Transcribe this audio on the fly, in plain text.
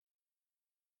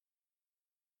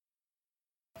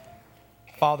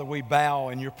Father, we bow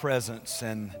in your presence,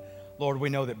 and Lord, we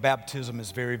know that baptism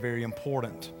is very, very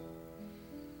important.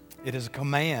 It is a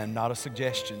command, not a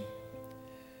suggestion.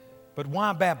 But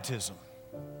why baptism?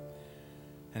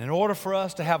 And in order for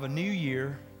us to have a new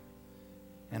year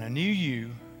and a new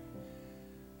you,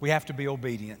 we have to be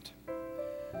obedient.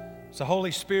 So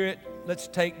Holy Spirit, let's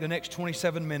take the next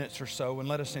 27 minutes or so and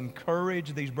let us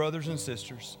encourage these brothers and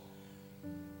sisters,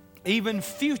 even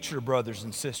future brothers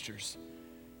and sisters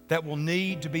that will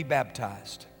need to be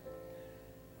baptized.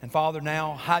 And Father,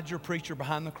 now hide your preacher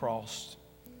behind the cross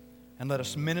and let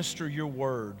us minister your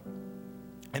word.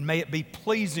 And may it be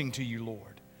pleasing to you,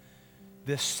 Lord,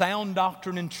 this sound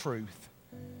doctrine and truth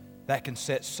that can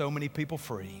set so many people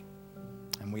free.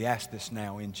 And we ask this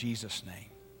now in Jesus'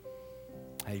 name.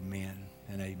 Amen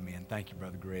and amen. Thank you,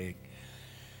 Brother Greg.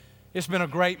 It's been a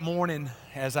great morning.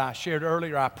 As I shared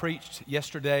earlier, I preached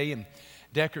yesterday in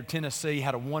Deckard, Tennessee,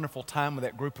 had a wonderful time with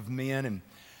that group of men, and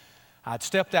I'd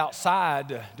stepped outside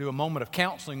to do a moment of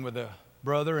counseling with a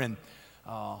brother, and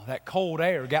that cold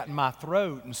air got in my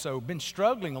throat, and so been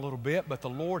struggling a little bit, but the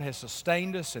Lord has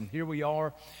sustained us, and here we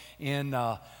are in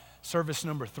service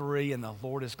number 3, and the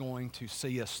Lord is going to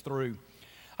see us through.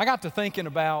 I got to thinking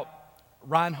about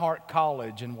Reinhardt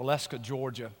College in Waleska,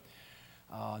 Georgia.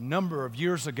 A number of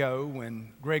years ago,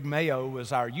 when Greg Mayo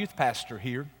was our youth pastor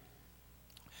here,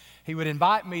 he would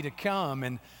invite me to come,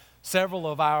 and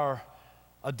several of our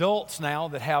adults now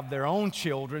that have their own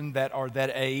children that are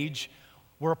that age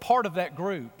were a part of that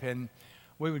group. And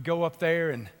we would go up there,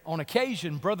 and on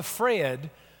occasion, Brother Fred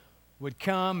would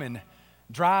come and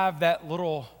drive that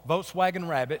little Volkswagen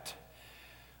Rabbit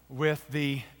with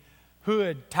the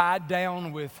hood tied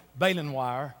down with baling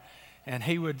wire, and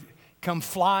he would come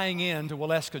flying into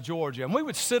Waleska, Georgia. And we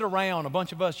would sit around, a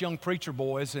bunch of us young preacher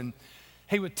boys, and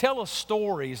he would tell us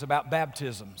stories about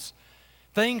baptisms,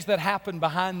 things that happen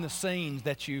behind the scenes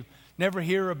that you never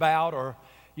hear about or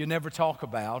you never talk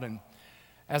about. And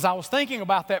as I was thinking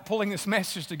about that, pulling this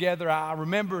message together, I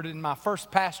remembered in my first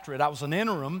pastorate, I was an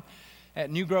interim at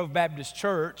New Grove Baptist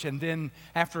Church, and then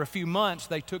after a few months,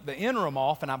 they took the interim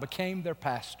off, and I became their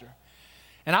pastor.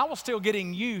 And I was still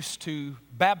getting used to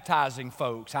baptizing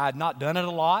folks. I had not done it a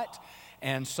lot.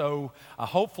 And so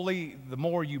hopefully the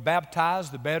more you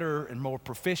baptize, the better and more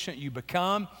proficient you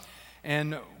become.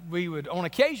 And we would on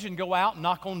occasion go out and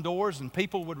knock on doors, and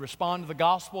people would respond to the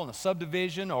gospel in a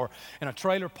subdivision or in a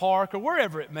trailer park or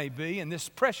wherever it may be. And this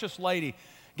precious lady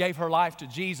gave her life to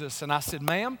Jesus. And I said,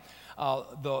 ma'am,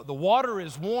 the water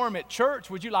is warm at church.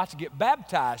 Would you like to get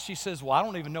baptized? She says, well, I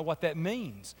don't even know what that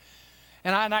means.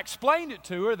 And I explained it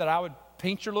to her that I would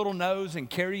pinch your little nose and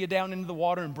carry you down into the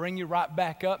water and bring you right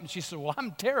back up. And she said, well, I'm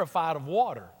terrified of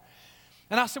water.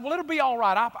 And I said, well, it'll be all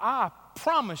right. I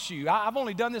promise you. I've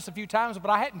only done this a few times, but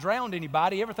I hadn't drowned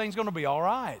anybody. Everything's going to be all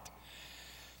right.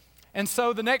 And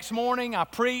so the next morning I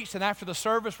preached, and after the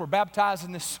service we're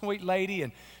baptizing this sweet lady,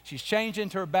 and she's changed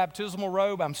into her baptismal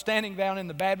robe. I'm standing down in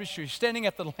the baptistry, standing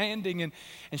at the landing, and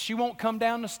she won't come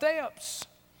down the steps.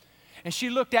 And she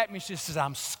looked at me, she says,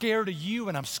 I'm scared of you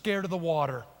and I'm scared of the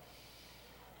water.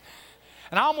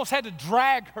 And I almost had to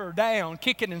drag her down,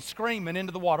 kicking and screaming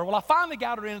into the water. Well, I finally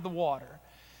got her into the water.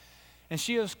 And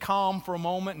she was calm for a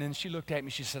moment, and then she looked at me,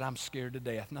 she said, I'm scared to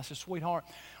death. And I said, sweetheart,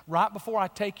 right before I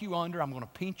take you under, I'm going to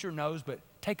pinch your nose, but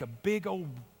take a big old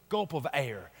gulp of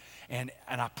air. And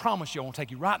I promise you, I won't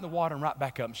take you right in the water and right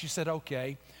back up. And she said,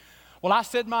 okay. Well, I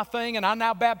said my thing, and I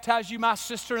now baptize you, my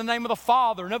sister, in the name of the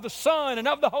Father and of the Son and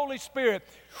of the Holy Spirit.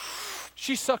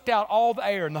 She sucked out all the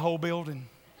air in the whole building.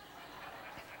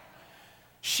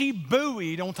 She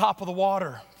buoyed on top of the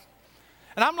water.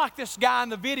 And I'm like this guy in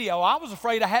the video. I was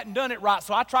afraid I hadn't done it right,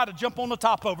 so I tried to jump on the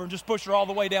top of her and just push her all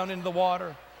the way down into the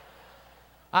water.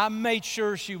 I made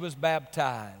sure she was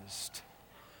baptized.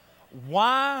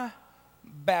 Why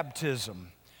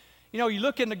baptism? You know, you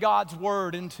look into God's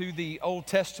Word, into the Old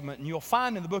Testament, and you'll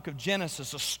find in the book of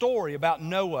Genesis a story about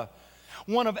Noah,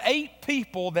 one of 8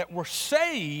 people that were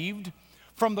saved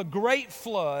from the great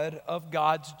flood of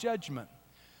God's judgment.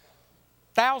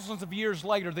 Thousands of years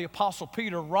later, the Apostle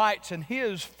Peter writes in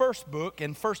his first book,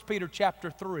 in 1 Peter chapter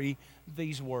 3,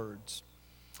 these words.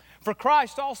 For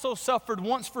Christ also suffered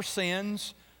once for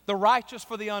sins, the righteous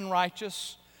for the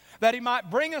unrighteous, that he might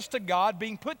bring us to God,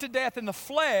 being put to death in the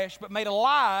flesh, but made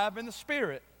alive in the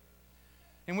Spirit,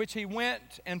 in which he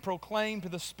went and proclaimed to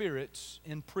the spirits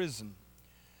in prison.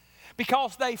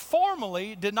 Because they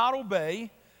formerly did not obey,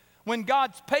 when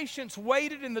God's patience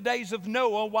waited in the days of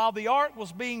Noah while the ark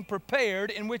was being prepared,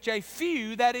 in which a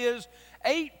few, that is,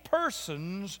 8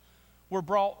 persons, were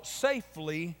brought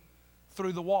safely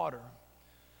through the water.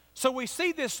 So we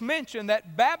see this mention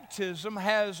that baptism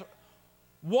has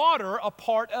water a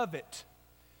part of it.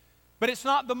 But it's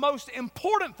not the most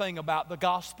important thing about the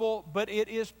gospel, but it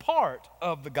is part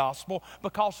of the gospel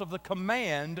because of the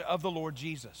command of the Lord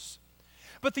Jesus.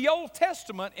 But the Old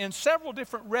Testament, in several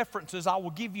different references, I will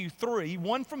give you three,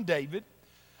 one from David,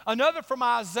 another from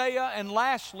Isaiah, and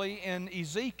lastly in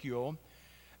Ezekiel,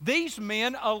 these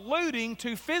men alluding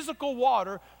to physical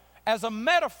water as a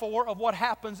metaphor of what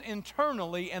happens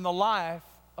internally in the life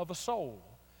of a soul.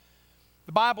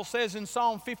 The Bible says in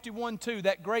Psalm 51:2,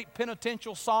 that great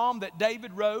penitential psalm that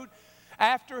David wrote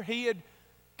after he had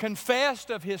confessed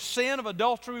of his sin of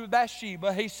adultery with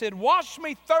Bathsheba, he said, "Wash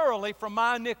me thoroughly from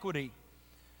my iniquity.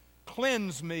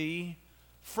 Cleanse me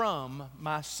from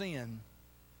my sin."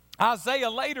 Isaiah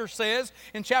later says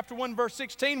in chapter 1, verse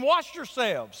 16, "Wash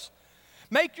yourselves,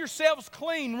 make yourselves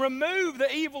clean, remove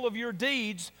the evil of your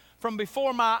deeds from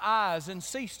before my eyes, and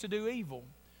cease to do evil."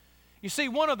 You see,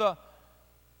 one of the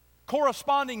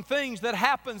corresponding things that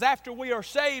happens after we are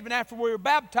saved and after we are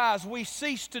baptized, we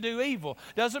cease to do evil.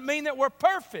 Doesn't mean that we're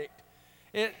perfect.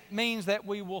 It means that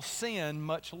we will sin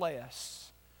much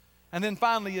less. And then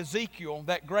finally, Ezekiel,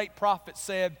 that great prophet,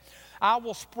 said, "I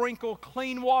will sprinkle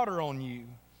clean water on you,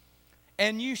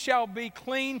 and you shall be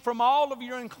clean from all of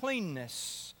your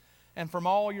uncleanness, and from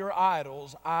all your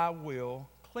idols I will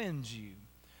cleanse you."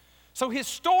 So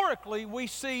historically, we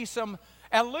see some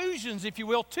allusions, if you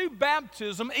will, to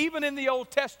baptism, even in the Old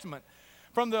Testament,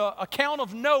 from the account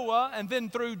of Noah and then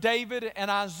through David and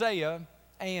Isaiah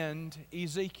and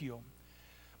Ezekiel.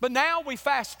 But now we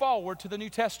fast forward to the New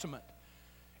Testament.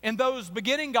 In those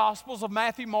beginning Gospels of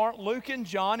Matthew, Mark, Luke, and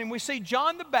John, and we see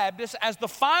John the Baptist as the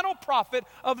final prophet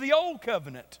of the Old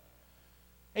Covenant.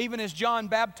 Even as John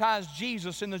baptized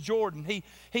Jesus in the Jordan,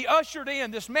 he ushered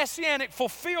in this messianic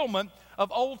fulfillment of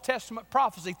Old Testament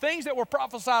prophecy. Things that were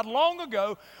prophesied long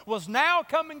ago was now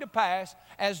coming to pass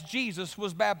as Jesus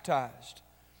was baptized.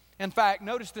 In fact,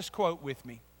 notice this quote with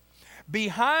me.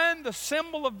 "Behind the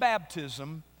symbol of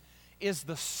baptism is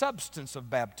the substance of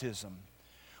baptism,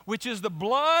 which is the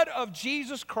blood of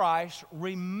Jesus Christ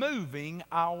removing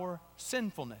our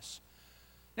sinfulness."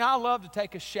 Now, I love to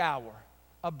take a shower,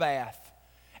 a bath,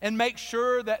 and make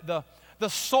sure that the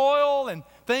soil and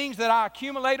things that I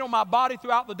accumulate on my body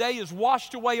throughout the day is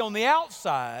washed away on the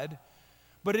outside,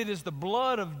 but it is the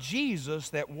blood of Jesus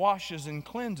that washes and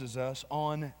cleanses us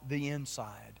on the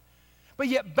inside. But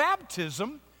yet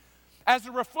baptism, as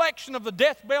a reflection of the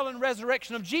death, burial, and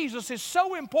resurrection of Jesus, is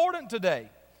so important today.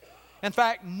 In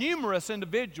fact, numerous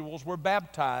individuals were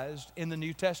baptized in the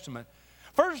New Testament.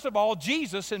 First of all,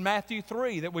 Jesus in Matthew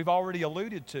 3 that we've already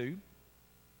alluded to.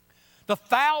 The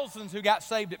thousands who got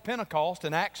saved at Pentecost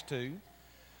in Acts 2.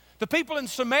 The people in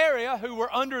Samaria who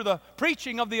were under the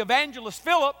preaching of the evangelist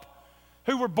Philip,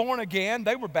 who were born again,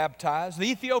 they were baptized. The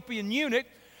Ethiopian eunuch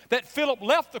that Philip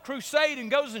left the crusade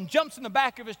and goes and jumps in the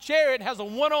back of his chariot and has a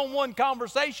one-on-one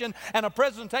conversation and a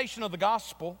presentation of the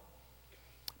gospel.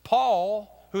 Paul,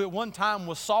 who at one time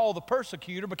was Saul the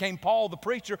persecutor, became Paul the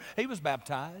preacher. He was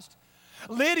baptized.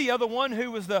 Lydia, the one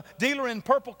who was the dealer in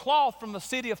purple cloth from the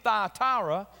city of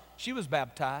Thyatira, she was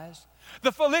baptized.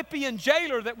 The Philippian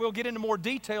jailer that we'll get into more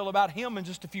detail about him in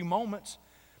just a few moments.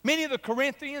 Many of the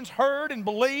Corinthians heard and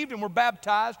believed and were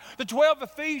baptized. The 12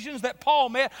 Ephesians that Paul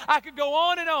met. I could go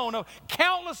on and on of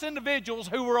countless individuals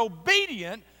who were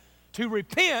obedient to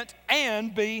repent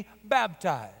and be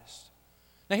baptized.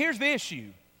 Now here's the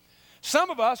issue. Some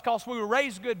of us, because we were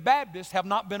raised good Baptists, have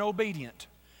not been obedient.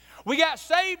 We got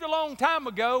saved a long time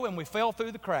ago and we fell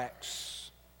through the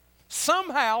cracks.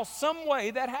 Somehow, some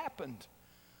way that happened.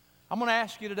 I'm going to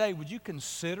ask you today, would you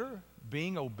consider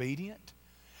being obedient?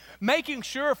 Making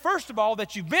sure, first of all,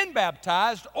 that you've been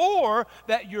baptized or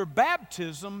that your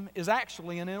baptism is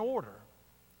actually in order.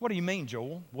 What do you mean,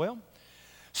 Joel? Well,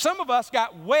 some of us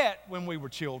got wet when we were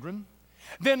children,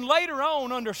 then later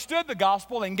on understood the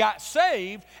gospel and got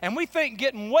saved, and we think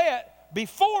getting wet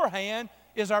beforehand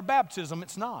is our baptism.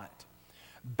 It's not.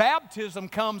 Baptism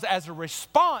comes as a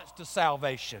response to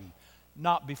salvation,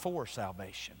 not before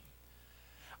salvation.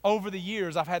 Over the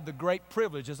years, I've had the great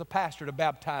privilege as a pastor to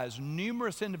baptize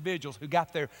numerous individuals who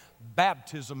got their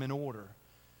baptism in order.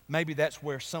 Maybe that's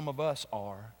where some of us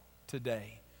are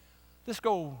today. Let's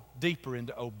go deeper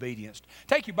into obedience.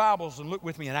 Take your Bibles and look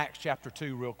with me in Acts chapter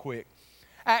 2 real quick.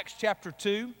 Acts chapter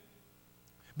 2,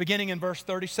 beginning in verse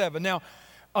 37. Now,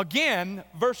 again,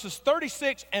 verses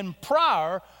 36 and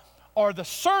prior are the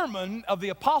sermon of the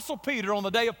Apostle Peter on the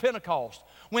day of Pentecost,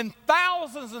 when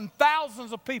thousands and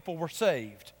thousands of people were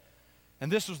saved. And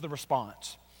this was the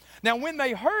response. Now, when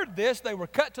they heard this, they were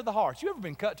cut to the heart. You ever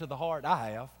been cut to the heart? I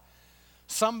have.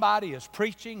 somebody is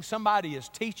preaching, somebody is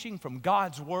teaching from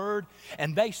God's Word,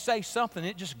 and they say something,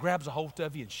 it just grabs a hold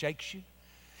of you and shakes you.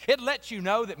 It lets you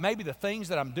know that maybe the things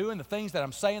that I'm doing, the things that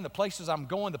I'm saying, the places I'm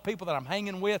going, the people that I'm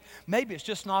hanging with, maybe it's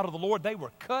just not of the Lord. They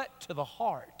were cut to the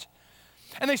heart.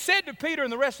 And they said to Peter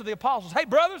and the rest of the apostles, hey,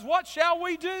 brothers, what shall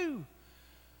we do?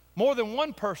 More than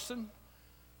one person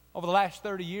over the last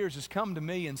 30 years has come to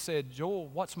me and said, Joel,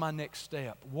 what's my next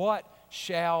step? What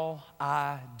shall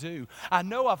I do? I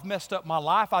know I've messed up my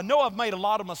life. I know I've made a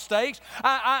lot of mistakes.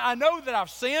 I know that I've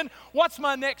sinned. What's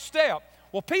my next step?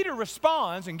 Well, Peter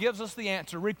responds and gives us the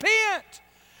answer. Repent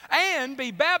and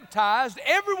be baptized,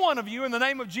 every one of you, in the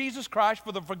name of Jesus Christ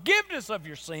for the forgiveness of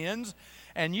your sins,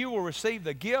 and you will receive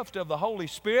the gift of the Holy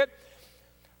Spirit.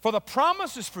 For the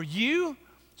promise is for you,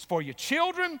 it's for your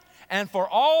children, and for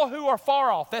all who are far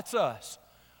off. That's us.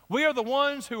 We are the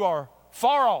ones who are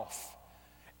far off.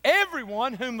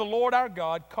 Everyone whom the Lord our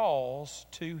God calls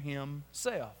to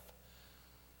himself.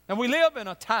 And we live in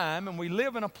a time and we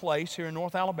live in a place here in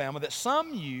North Alabama that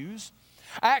some use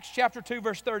Acts chapter 2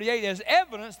 verse 38 as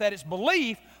evidence that it's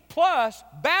belief plus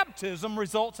baptism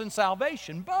results in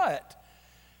salvation. But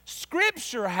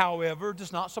Scripture, however,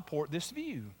 does not support this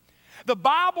view. The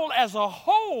Bible as a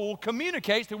whole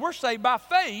communicates that we're saved by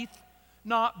faith,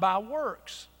 not by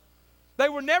works. They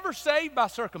were never saved by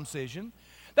circumcision.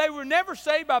 They were never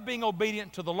saved by being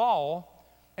obedient to the law,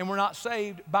 and we're not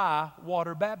saved by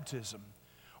water baptism.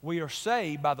 We are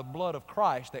saved by the blood of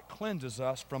Christ that cleanses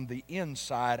us from the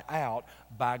inside out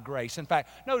by grace. In fact,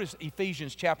 notice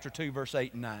Ephesians chapter 2, verse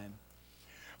 8 and 9.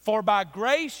 For by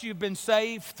grace you've been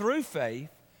saved through faith.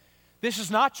 This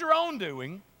is not your own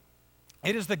doing.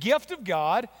 It is the gift of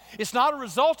God. It's not a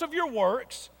result of your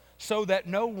works, so that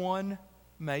no one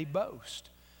may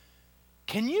boast.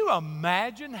 Can you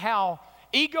imagine how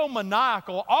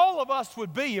egomaniacal all of us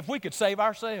would be if we could save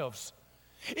ourselves?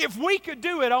 If we could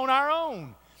do it on our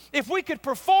own. If we could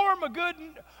perform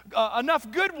enough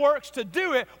good works to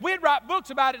do it, we'd write books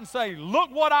about it and say,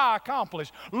 look what I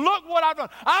accomplished. Look what I've done.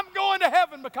 I'm going to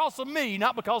heaven because of me,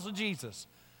 not because of Jesus.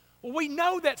 Well, we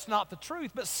know that's not the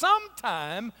truth, but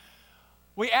sometimes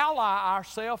we ally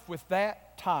ourselves with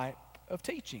that type of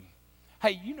teaching.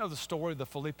 Hey, you know the story of the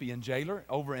Philippian jailer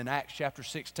over in Acts chapter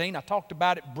 16. I talked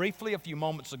about it briefly a few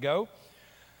moments ago.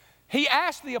 He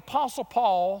asked the Apostle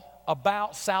Paul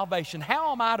about salvation.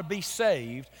 How am I to be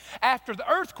saved after the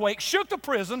earthquake shook the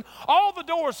prison, all the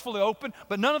doors flew open,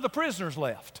 but none of the prisoners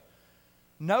left?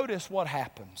 Notice what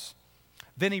happens.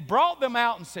 Then he brought them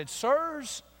out and said,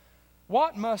 sirs,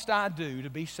 what must I do to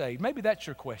be saved? Maybe that's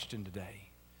your question today.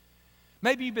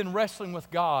 Maybe you've been wrestling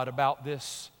with God about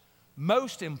this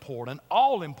most important,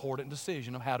 all-important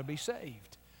decision of how to be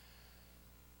saved.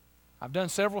 I've done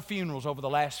several funerals over the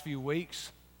last few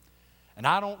weeks, and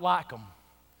I don't like them.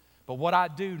 But what I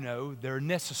do know, they're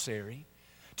necessary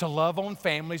to love on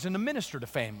families and to minister to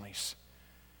families.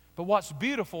 But what's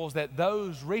beautiful is that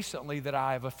those recently that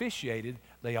I have officiated,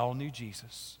 they all knew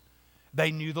Jesus.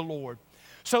 They knew the Lord.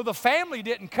 So the family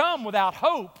didn't come without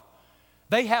hope.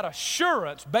 They had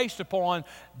assurance based upon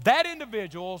that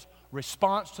individual's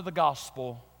response to the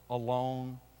gospel a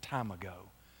long time ago.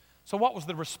 So what was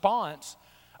the response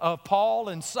of Paul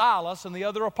and Silas and the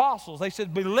other apostles? They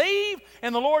said, believe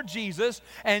in the Lord Jesus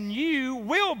and you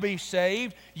will be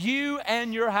saved, you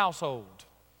and your household.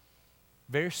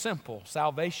 Very simple.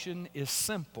 Salvation is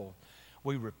simple.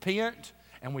 We repent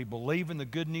and we believe in the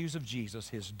good news of Jesus,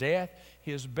 his death,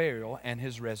 his burial, and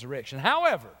his resurrection.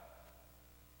 However,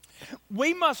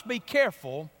 we must be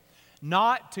careful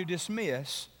not to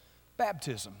dismiss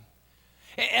baptism.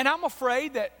 And I'm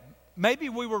afraid that maybe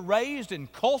we were raised in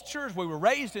cultures, we were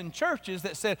raised in churches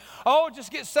that said, oh,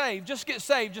 just get saved, just get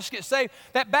saved, just get saved.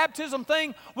 That baptism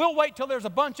thing, we'll wait till there's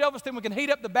a bunch of us, then we can heat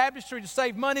up the baptistry to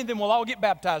save money, then we'll all get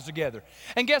baptized together.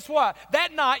 And guess what?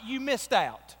 That night you missed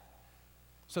out.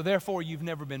 So therefore you've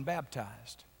never been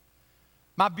baptized.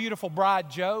 My beautiful bride,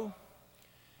 Jo,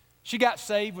 she got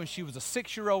saved when she was a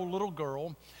 6-year-old little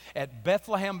girl at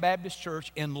Bethlehem Baptist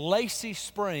Church in Lacey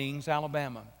Springs,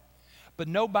 Alabama. But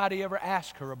nobody ever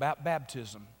asked her about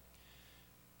baptism.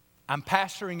 I'm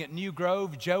pastoring at New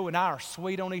Grove. Jo and I are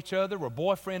sweet on each other. We're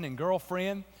boyfriend and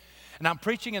girlfriend. And I'm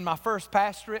preaching in my first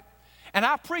pastorate. And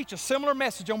I preach a similar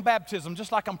message on baptism,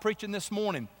 just like I'm preaching this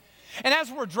morning. And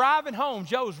as we're driving home,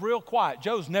 Jo's real quiet.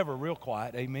 Jo's never real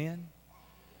quiet, amen?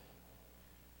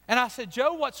 And I said,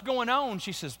 Jo, what's going on?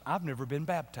 She says, I've never been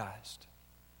baptized.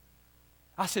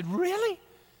 I said, really?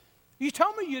 You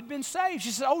told me you'd been saved. She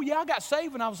said, oh yeah, I got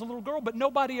saved when I was a little girl, but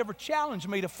nobody ever challenged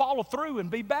me to follow through and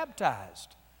be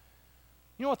baptized.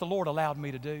 You know what the Lord allowed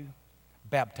me to do?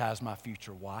 Baptize my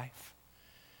future wife.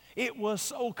 It was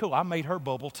so cool. I made her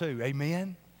bubble too,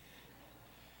 amen?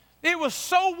 It was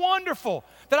so wonderful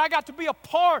that I got to be a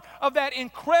part of that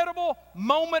incredible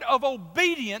moment of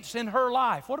obedience in her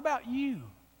life. What about you?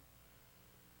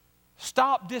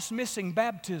 Stop dismissing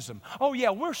baptism. Oh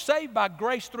yeah, we're saved by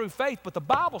grace through faith, but the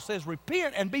Bible says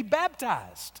repent and be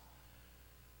baptized.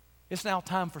 It's now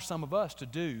time for some of us to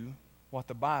do what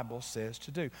the Bible says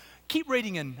to do. Keep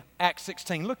reading in Acts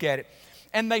 16. Look at it.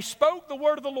 And they spoke the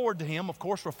word of the Lord to him, of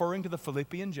course referring to the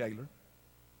Philippian jailer,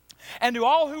 and to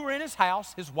all who were in his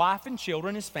house, his wife and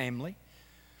children, his family.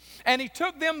 And he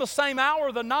took them the same hour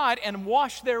of the night and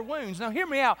washed their wounds. Now hear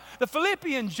me out. The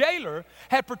Philippian jailer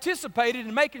had participated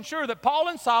in making sure that Paul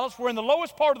and Silas were in the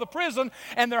lowest part of the prison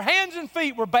and their hands and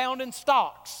feet were bound in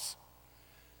stocks.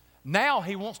 Now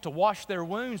he wants to wash their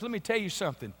wounds. Let me tell you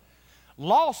something.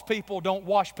 Lost people don't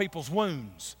wash people's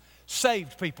wounds.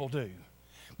 Saved people do.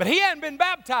 But he hadn't been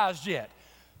baptized yet.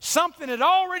 Something had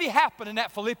already happened in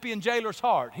that Philippian jailer's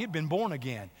heart. He had been born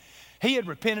again. He had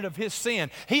repented of his sin.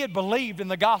 He had believed in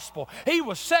the gospel. He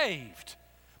was saved.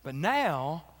 But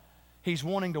now he's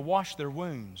wanting to wash their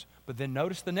wounds. But then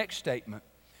notice the next statement.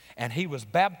 And he was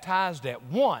baptized at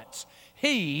once,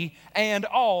 he and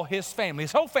all his family.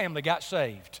 His whole family got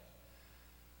saved.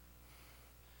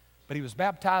 But he was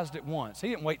baptized at once. He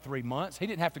didn't wait 3 months. He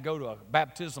didn't have to go to a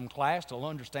baptism class to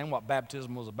understand what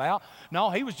baptism was about. No,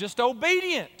 he was just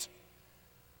obedient.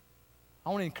 I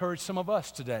want to encourage some of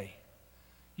us today.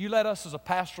 You let us as a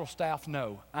pastoral staff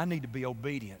know, I need to be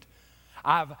obedient.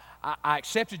 I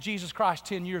accepted Jesus Christ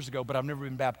 10 years ago, but I've never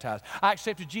been baptized. I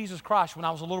accepted Jesus Christ when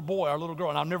I was a little boy or a little girl,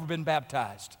 and I've never been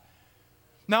baptized.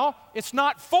 No, it's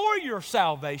not for your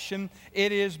salvation.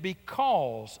 It is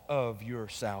because of your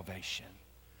salvation.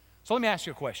 So let me ask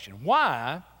you a question.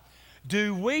 Why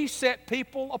do we set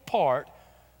people apart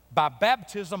by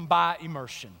baptism by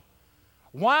immersion?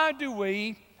 Why do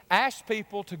we ask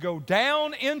people to go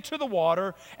down into the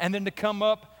water and then to come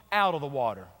up out of the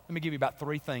water? Let me give you about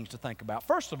 3 things to think about.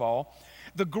 First of all,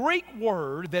 the Greek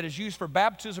word that is used for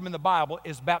baptism in the Bible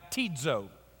is baptizo.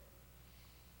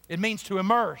 It means to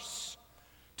immerse,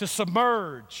 to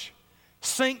submerge,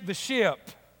 sink the ship.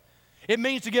 It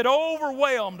means to get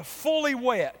overwhelmed, fully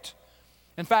wet.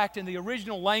 In fact, in the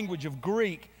original language of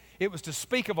Greek, it was to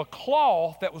speak of a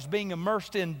cloth that was being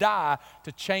immersed in dye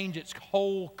to change its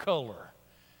whole color.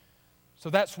 So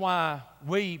that's why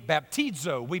we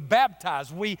baptizo, we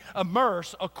baptize, we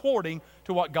immerse according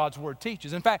to what God's Word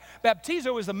teaches. In fact,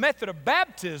 baptizo is a method of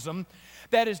baptism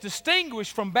that is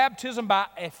distinguished from baptism by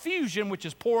effusion, which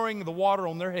is pouring the water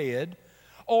on their head,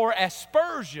 or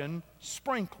aspersion,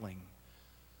 sprinkling.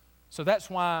 So that's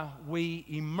why we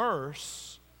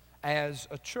immerse as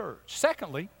a church.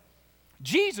 Secondly,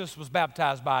 Jesus was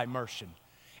baptized by immersion.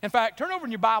 In fact, turn over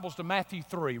in your Bibles to Matthew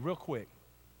 3 real quick.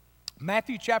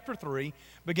 Matthew chapter 3,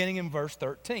 beginning in verse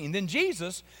 13. Then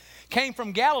Jesus came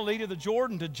from Galilee to the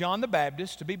Jordan to John the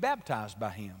Baptist to be baptized by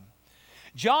him.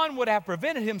 John would have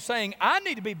prevented him, saying, I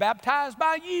need to be baptized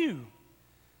by you.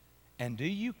 And do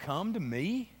you come to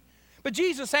me? But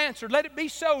Jesus answered, let it be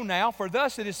so now, for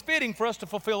thus it is fitting for us to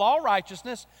fulfill all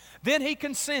righteousness. Then he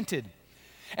consented.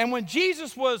 And when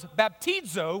Jesus was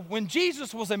baptizo, when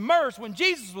Jesus was immersed, when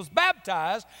Jesus was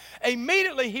baptized,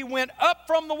 immediately he went up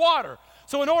from the water.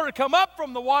 So in order to come up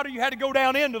from the water, you had to go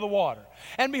down into the water.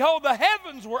 And behold, the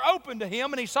heavens were opened to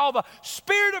him, and he saw the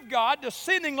Spirit of God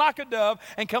descending like a dove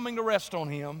and coming to rest on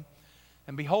him.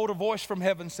 And behold, a voice from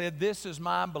heaven said, this is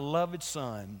my beloved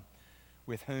Son,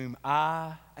 with whom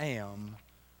I am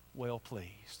well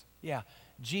pleased. Yeah,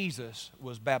 Jesus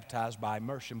was baptized by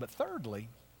immersion. But thirdly,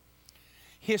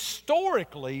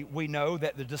 historically, we know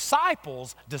that the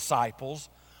disciples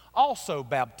also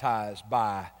baptized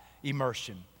by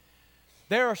immersion.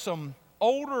 There are some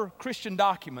older Christian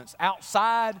documents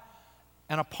outside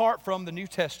and apart from the New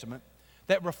Testament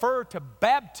that refer to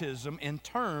baptism in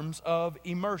terms of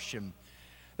immersion.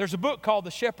 There's a book called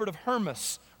The Shepherd of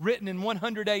Hermas, written in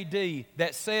 100 AD,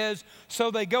 that says,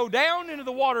 so they go down into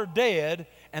the water dead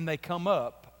and they come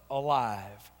up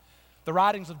alive. The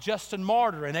writings of Justin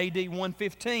Martyr in AD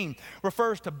 115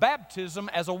 refers to baptism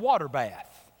as a water bath.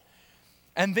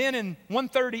 And then in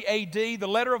 130 AD, the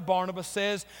letter of Barnabas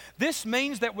says, this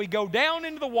means that we go down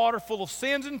into the water full of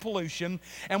sins and pollution,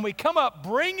 and we come up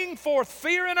bringing forth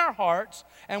fear in our hearts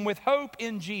and with hope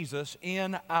in Jesus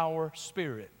in our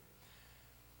spirit.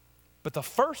 But the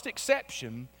first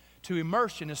exception to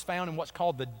immersion is found in what's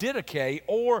called the Didache,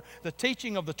 or the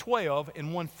teaching of the 12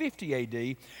 in 150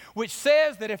 AD, which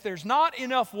says that if there's not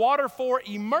enough water for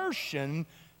immersion,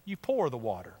 you pour the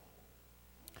water.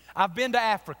 I've been to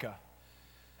Africa.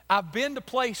 I've been to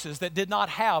places that did not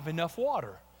have enough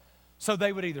water. So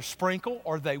they would either sprinkle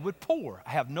or they would pour.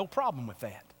 I have no problem with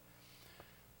that.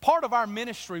 Part of our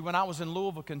ministry when I was in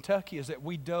Louisville, Kentucky, is that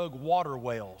we dug water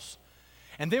wells.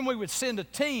 And then we would send a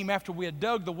team after we had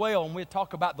dug the well, and we'd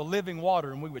talk about the living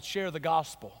water, and we would share the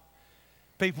gospel.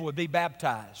 People would be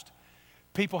baptized.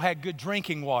 People had good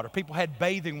drinking water. People had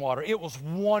bathing water. It was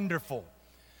wonderful.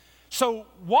 So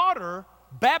water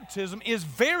baptism is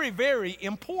very, very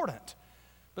important.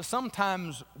 But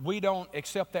sometimes we don't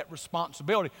accept that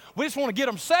responsibility. We just want to get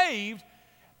them saved,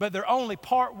 but they're only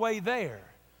part way there.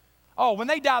 Oh, when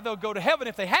they die, they'll go to heaven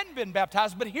if they hadn't been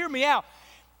baptized. But hear me out.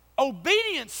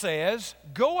 Obedience says,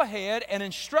 go ahead and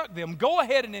instruct them. Go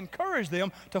ahead and encourage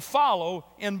them to follow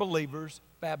in believers'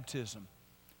 baptism.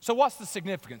 So what's the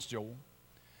significance, Joel?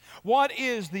 What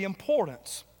is the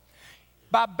importance?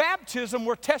 By baptism,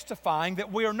 we're testifying that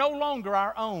we are no longer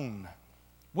our own.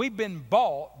 We've been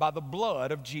bought by the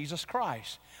blood of Jesus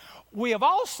Christ. We have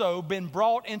also been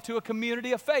brought into a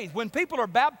community of faith. When people are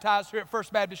baptized here at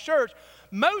First Baptist Church,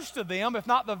 most of them, if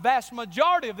not the vast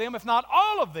majority of them, if not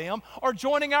all of them, are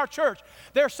joining our church.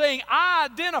 They're saying, I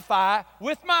identify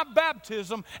with my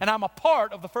baptism and I'm a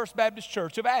part of the First Baptist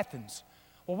Church of Athens.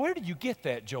 Well, where did you get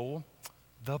that, Joel?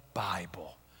 The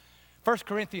Bible. 1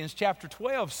 Corinthians chapter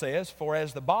 12 says, for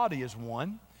as the body is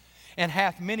one and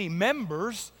hath many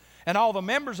members, and all the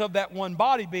members of that one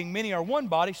body, being many are one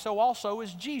body, so also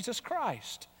is Jesus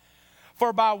Christ.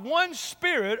 For by one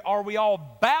Spirit are we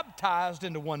all baptized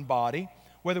into one body,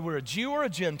 whether we're a Jew or a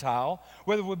Gentile,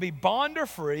 whether we be bond or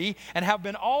free, and have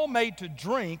been all made to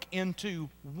drink into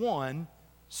one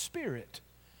Spirit.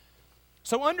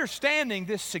 So understanding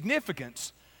this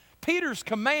significance, Peter's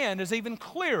command is even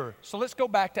clearer. So let's go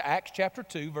back to Acts chapter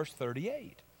 2, verse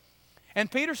 38. And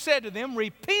Peter said to them,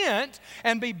 repent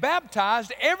and be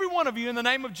baptized, every one of you, in the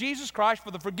name of Jesus Christ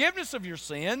for the forgiveness of your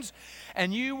sins,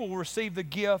 and you will receive the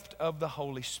gift of the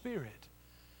Holy Spirit.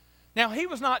 Now, he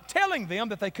was not telling them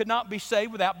that they could not be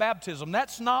saved without baptism.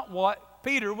 That's not what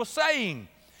Peter was saying.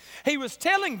 He was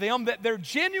telling them that their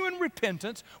genuine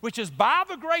repentance, which is by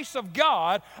the grace of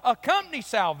God, accompanies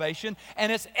salvation,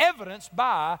 and it's evidenced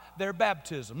by their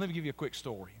baptism. Let me give you a quick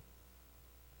story.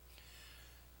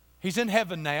 He's in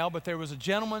heaven now, but there was a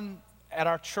gentleman at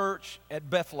our church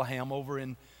at Bethlehem over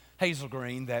in Hazel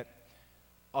Green that,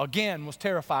 again, was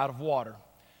terrified of water.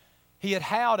 He had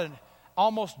had an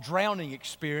almost drowning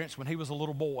experience when he was a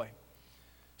little boy.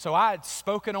 So I had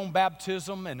spoken on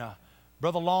baptism, and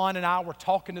Brother Lon and I were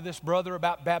talking to this brother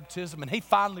about baptism, and he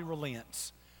finally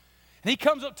relents. And he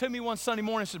comes up to me one Sunday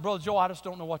morning and says, Brother Joel, I just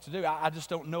don't know what to do. I just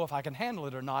don't know if I can handle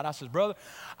it or not. I says, brother,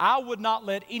 I would not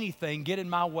let anything get in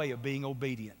my way of being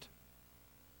obedient.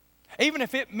 Even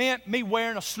if it meant me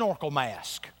wearing a snorkel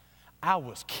mask. I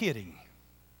was kidding.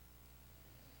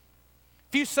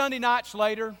 A few Sunday nights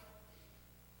later,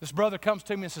 this brother comes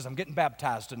to me and says, I'm getting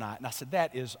baptized tonight. And I said,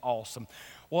 that is awesome.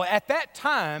 Well, at that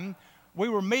time, we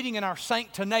were meeting in our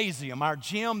Sanctinasium, our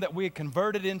gym that we had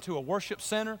converted into a worship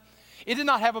center. It did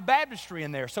not have a baptistry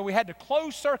in there, so we had to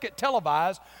close circuit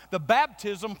televise the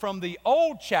baptism from the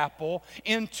old chapel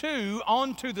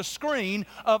onto the screen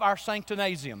of our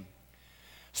Sanctinasium.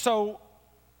 So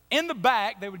in the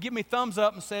back, they would give me thumbs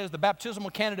up and says, the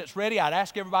baptismal candidate's ready. I'd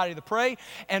ask everybody to pray.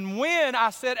 And when I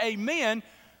said amen,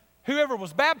 whoever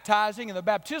was baptizing and the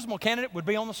baptismal candidate would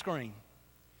be on the screen.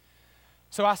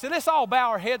 So I said, let's all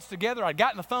bow our heads together. I'd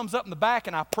gotten the thumbs up in the back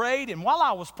and I prayed. And while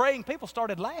I was praying, people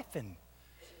started laughing.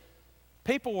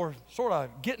 People were sort of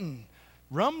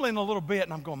rumbling a little bit.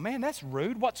 And I'm going, man, that's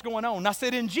rude. What's going on? And I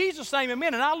said, in Jesus' name,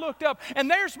 amen. And I looked up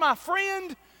and there's my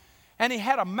friend. And he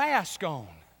had a mask on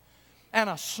and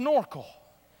a snorkel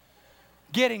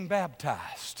getting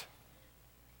baptized.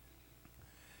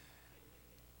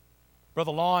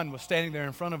 Brother Lon was standing there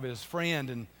in front of his friend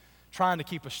and trying to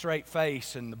keep a straight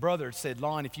face, and the brother said,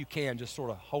 Lon, if you can, just sort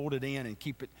of hold it in and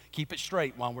keep it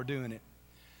straight while we're doing it.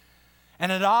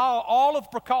 And at all of the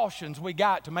precautions we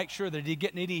got to make sure that he didn't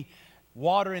get any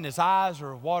water in his eyes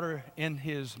or water in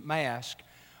his mask,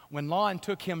 when Lon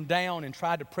took him down and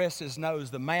tried to press his nose,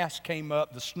 the mask came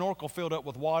up, the snorkel filled up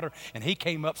with water, and he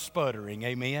came up sputtering,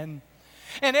 amen?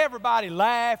 And everybody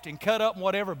laughed and cut up and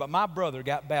whatever, but my brother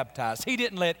got baptized. He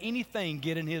didn't let anything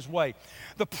get in his way.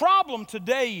 The problem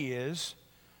today is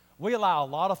we allow a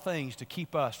lot of things to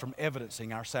keep us from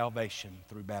evidencing our salvation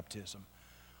through baptism.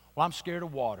 Well, I'm scared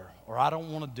of water, or I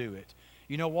don't want to do it.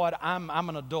 You know what? I'm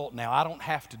an adult now. I don't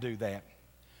have to do that.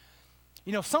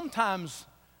 You know, sometimes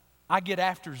I get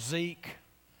after Zeke,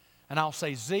 and I'll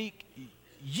say, Zeke,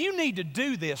 you need to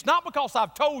do this, not because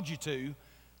I've told you to,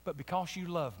 but because you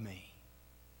love me.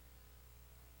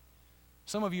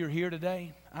 Some of you are here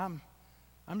today. I'm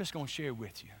just going to share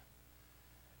with you.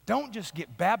 Don't just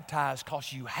get baptized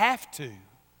because you have to.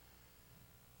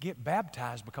 Get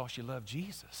baptized because you love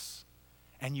Jesus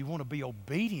and you want to be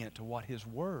obedient to what His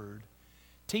Word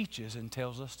teaches and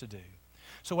tells us to do.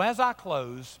 So as I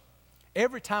close,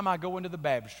 every time I go into the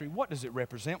baptistry, what does it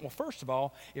represent? Well, first of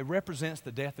all, it represents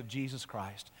the death of Jesus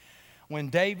Christ. When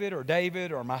David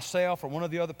or myself or one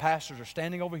of the other pastors are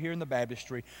standing over here in the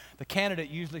baptistry, the candidate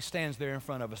usually stands there in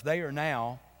front of us. They are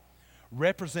now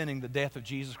representing the death of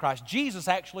Jesus Christ. Jesus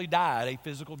actually died a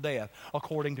physical death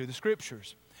according to the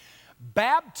Scriptures.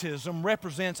 Baptism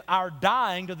represents our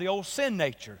dying to the old sin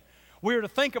nature. We are to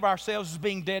think of ourselves as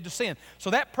being dead to sin.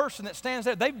 So that person that stands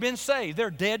there, they've been saved.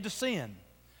 They're dead to sin.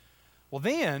 Well,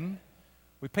 then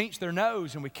we pinch their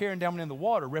nose and we carry them down in the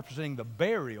water, representing the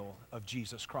burial of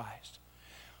Jesus Christ.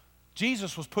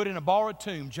 Jesus was put in a borrowed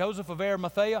tomb. Joseph of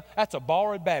Arimathea, that's a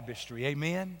borrowed baptistry.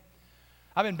 Amen?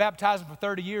 I've been baptizing for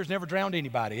 30 years, never drowned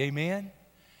anybody. Amen?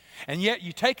 And yet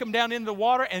you take them down into the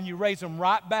water and you raise them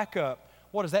right back up.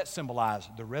 What does that symbolize?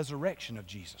 The resurrection of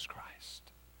Jesus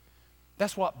Christ.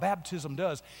 That's what baptism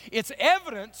does. It's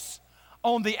evidence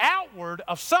on the outward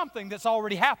of something that's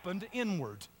already happened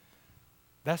inward.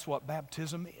 That's what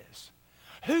baptism is.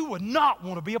 Who would not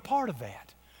want to be a part of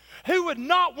that? Who would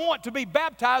not want to be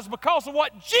baptized because of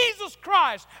what Jesus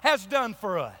Christ has done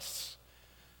for us?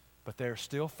 But there are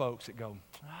still folks that go,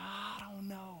 I don't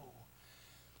know.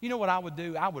 You know what I would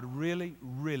do? I would really,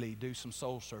 really do some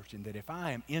soul searching, that if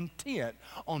I am intent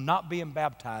on not being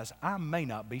baptized, I may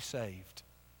not be saved.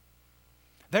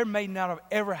 There may not have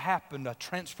ever happened a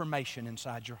transformation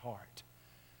inside your heart.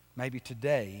 Maybe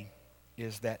today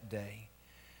is that day.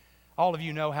 All of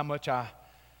you know how much I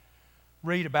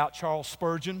read about Charles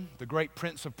Spurgeon, the great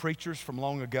prince of preachers from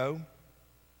long ago.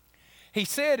 He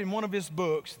said in one of his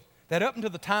books that up until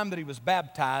the time that he was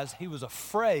baptized, he was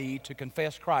afraid to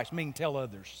confess Christ, meaning tell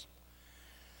others.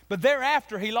 But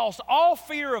thereafter, he lost all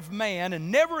fear of man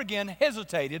and never again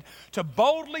hesitated to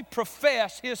boldly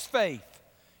profess his faith.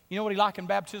 You know what he likened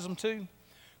baptism to?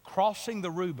 Crossing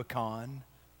the Rubicon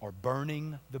or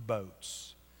burning the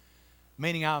boats.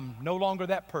 Meaning I'm no longer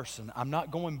that person. I'm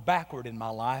not going backward in my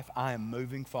life. I am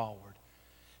moving forward.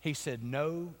 He said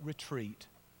no retreat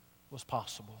was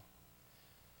possible.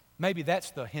 Maybe that's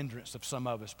the hindrance of some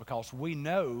of us, because we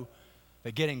know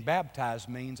that getting baptized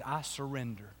means I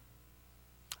surrender.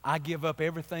 I give up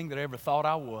everything that I ever thought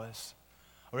I was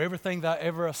or everything that I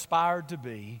ever aspired to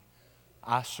be.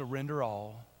 I surrender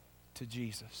all to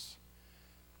Jesus.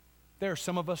 There are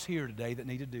some of us here today that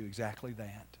need to do exactly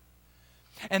that.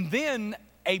 And then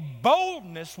a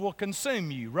boldness will consume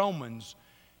you. Romans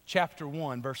chapter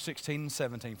 1, verse 16 and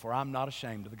 17. For I'm not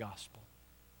ashamed of the gospel.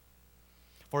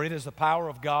 For it is the power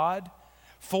of God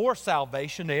for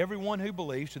salvation to everyone who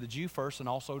believes, to the Jew first and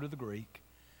also to the Greek.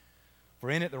 For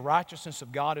in it the righteousness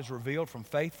of God is revealed from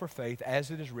faith for faith, as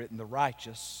it is written, the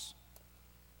righteous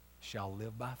shall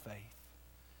live by faith.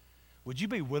 Would you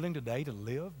be willing today to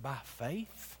live by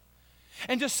faith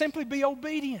and just simply be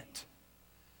obedient?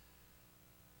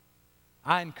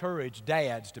 I encourage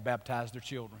dads to baptize their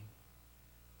children.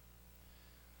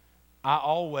 I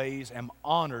always am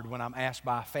honored when I'm asked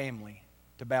by a family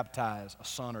to baptize a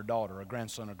son or daughter, a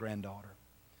grandson or granddaughter.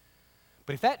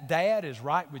 But if that dad is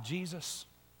right with Jesus,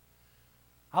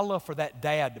 I love for that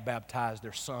dad to baptize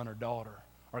their son or daughter,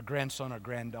 or grandson or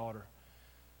granddaughter,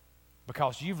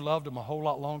 because you've loved them a whole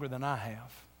lot longer than I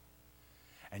have.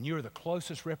 And you're the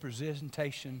closest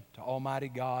representation to Almighty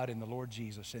God and the Lord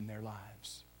Jesus in their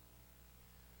lives.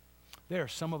 There are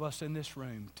some of us in this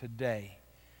room today.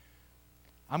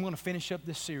 I'm going to finish up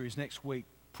this series next week,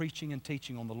 preaching and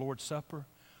teaching on the Lord's Supper.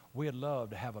 We'd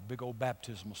love to have a big old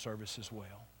baptismal service as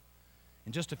well.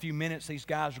 In just a few minutes, these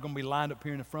guys are going to be lined up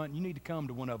here in the front. You need to come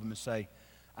to one of them and say,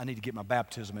 I need to get my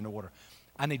baptism in order.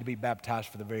 I need to be baptized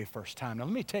for the very first time. Now,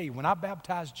 let me tell you, when I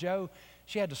baptized Jo,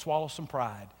 she had to swallow some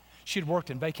pride. She had worked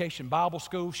in Vacation Bible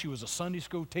School. She was a Sunday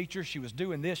school teacher. She was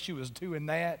doing this. She was doing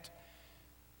that.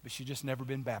 But she'd just never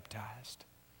been baptized.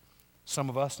 Some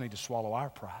of us need to swallow our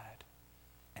pride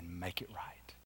and make it right.